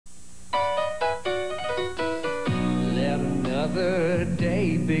a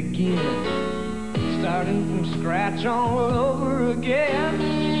day begin, starting from scratch all over again.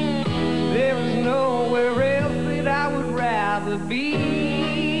 There is nowhere else that I would rather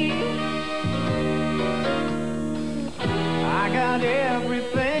be. I got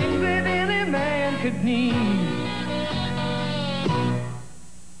everything that any man could need,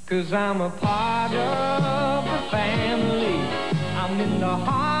 'cause I'm a part of the family. I'm in the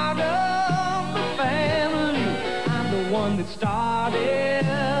heart of the family. I'm the one that started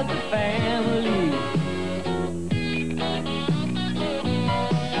the family.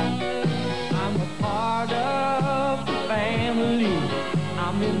 I'm a part of the family.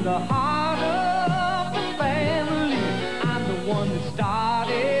 I'm in the heart of the family. I'm the one that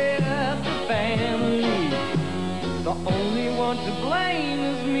started the family. The only one to blame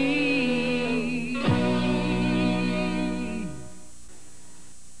is me.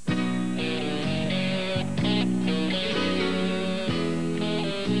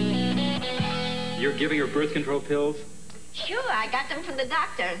 You're giving her birth control pills? Sure, I got them from the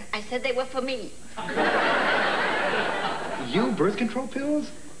doctor. I said they were for me. You birth control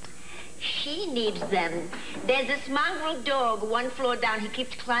pills? She needs them. There's this mongrel dog 1 floor down. He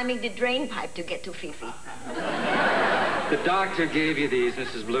keeps climbing the drain pipe to get to Fifi. The doctor gave you these,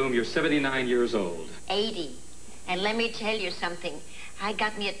 Mrs. Bloom. You're 79 years old. 80. And let me tell you something. I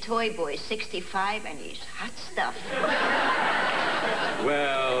got me a toy boy, 65, and he's hot stuff.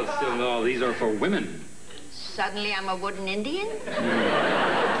 Well, still no, these are for women. Suddenly I'm a wooden Indian?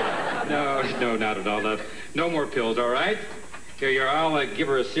 No, not at all. No more pills, all right? Here you are. I'll give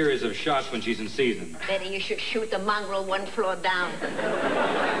her a series of shots when she's in season. Better you should shoot the mongrel 1 floor down.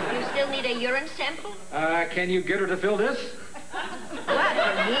 You still need a urine sample? Can you get her to fill this? What,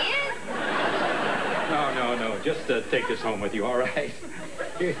 from here? No. Just take this home with you, all right?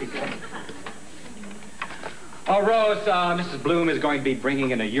 Here you go. Oh, Rose, Mrs. Bloom is going to be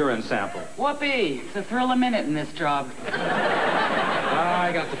bringing in a urine sample. Whoopee. It's a thrill a minute in this job.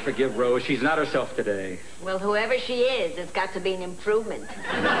 I got to forgive Rose. She's not herself today. Well, whoever she is, it's got to be an improvement.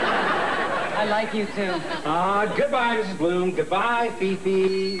 I like you, too. Goodbye, Mrs. Bloom. Goodbye,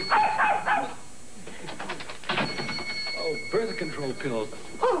 Fifi. Oh, birth control pills.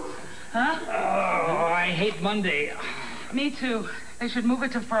 Huh? Oh, I hate Monday. Me, too. They should move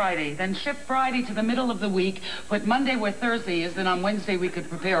it to Friday, then shift Friday to the middle of the week, put Monday where Thursday is, then on Wednesday we could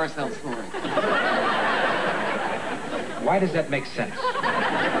prepare ourselves for it. Why does that make sense?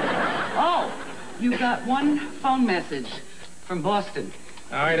 Oh, you got one phone message from Boston.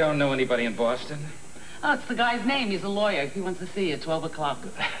 I don't know anybody in Boston. Oh, it's the guy's name. He's a lawyer. He wants to see you at 12 o'clock.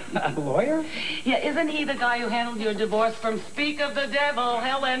 A lawyer? Yeah, isn't he the guy who handled your divorce from Speak of the Devil,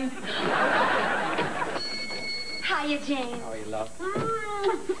 Helen? Hiya, Jane. How are you, love?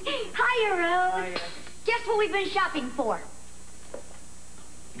 Hiya, Rose. Hiya. Guess what we've been shopping for?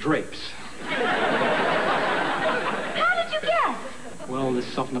 Drapes. How did you guess? Well, this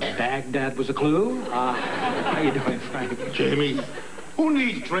something of Baghdad was a clue. How you doing, Frank? Jamie, who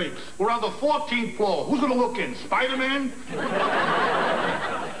needs drapes? We're on the 14th floor. Who's gonna look in? Spider-Man?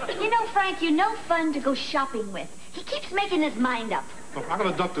 You know, Frank, you're no fun to go shopping with. He keeps making his mind up. Look, I'm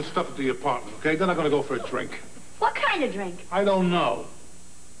gonna dump this stuff at the apartment, okay? Then I'm gonna go for a drink. What kind of drink? I don't know.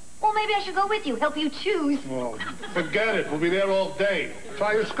 Well, maybe I should go with you, help you choose. Well, forget it. We'll be there all day.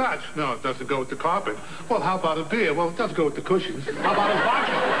 Try a scotch. No, it doesn't go with the carpet. Well, how about a beer? Well, it does go with the cushions. How about a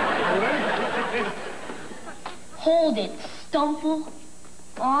vodka? Hold it, Stumple.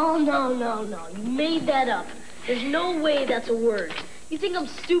 Oh, no. You made that up. There's no way that's a word. You think I'm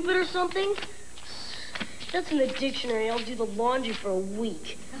stupid or something? That's in the dictionary. I'll do the laundry for a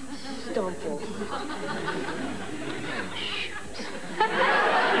week. Stumple.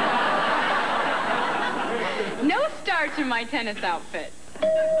 No starch in my tennis outfit.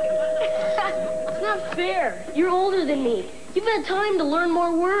 It's not fair. You're older than me. You've had time to learn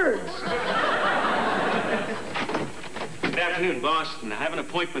more words. Good afternoon, Boston. I have an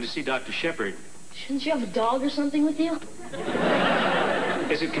appointment to see Dr. Shepard. Shouldn't you have a dog or something with you?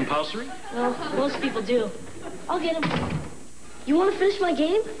 Is it compulsory? Well, most people do. I'll get him. You want to finish my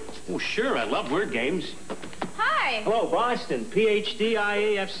game? Oh, sure. I love word games. Hi. Hello, Boston.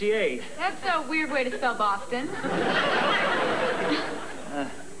 P-H-D-I-A-F-C-A. That's a weird way to spell Boston.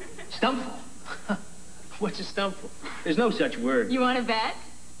 Stumple. What's a stumple? There's no such word. You want to bet?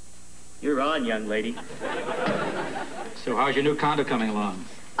 You're on, young lady. So how's your new condo coming along?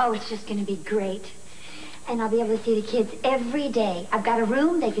 Oh, it's just going to be great. And I'll be able to see the kids every day. I've got a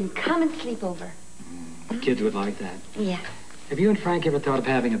room they can come and sleep over. The kids would like that. Yeah. Have you and Frank ever thought of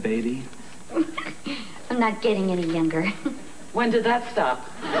having a baby? I'm not getting any younger. When did that stop?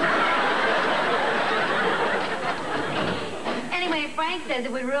 Anyway, Frank says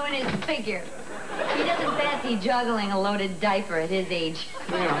it would ruin his figure. He doesn't fancy juggling a loaded diaper at his age.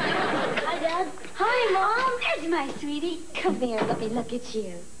 Hi, Dad. Hi, Mom. There's my sweetie. Come here, let me look at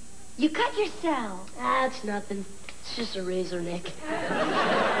you. You cut yourself. It's nothing. It's just a razor, Nick.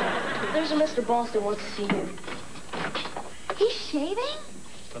 There's a Mr. Boston wants to see you. He's shaving?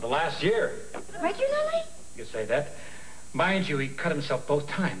 For the last year. Regularly? You say that. Mind you, he cut himself both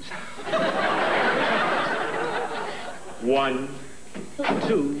times. 1,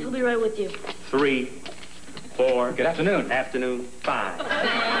 2. He'll be right with you. 3, 4. Good afternoon. Afternoon. 5.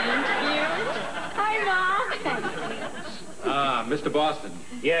 Hi, Mom. Ah, Mr. Boston.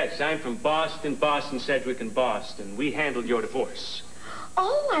 Yes, I'm from Boston, Sedgwick, and Boston. We handled your divorce.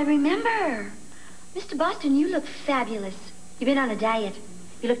 Oh, I remember. Mr. Boston, you look fabulous. You've been on a diet.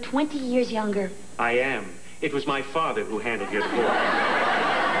 You look 20 years younger. I am. It was my father who handled your divorce.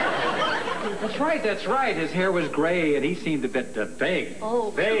 That's right. His hair was gray, and he seemed a bit vague.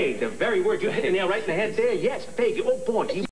 Oh. Vague, the very word. You hit the nail right in the head there. Yes, vague. Oh, boy.